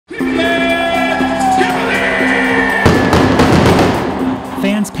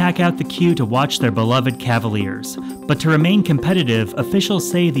pack out the queue to watch their beloved Cavaliers. But to remain competitive, officials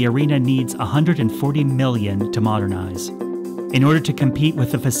say the arena needs $140 million to modernize. In order to compete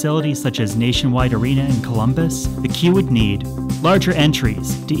with the facilities such as Nationwide Arena in Columbus, the queue would need larger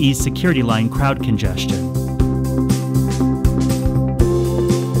entries to ease security line crowd congestion,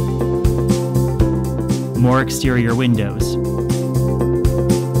 more exterior windows,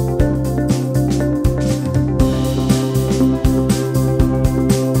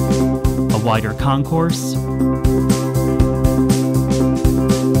 a wider concourse,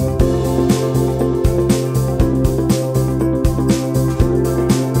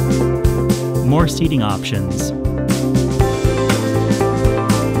 more seating options,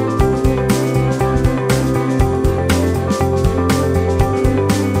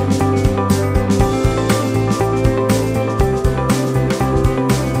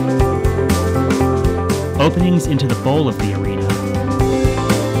 openings into the bowl of the arena,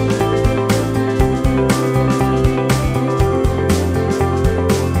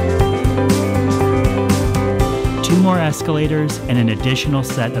 two more escalators, and an additional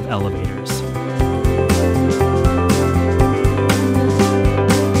set of elevators.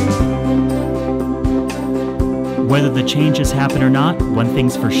 Whether the changes happen or not, one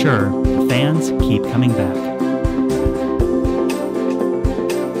thing's for sure, the fans keep coming back.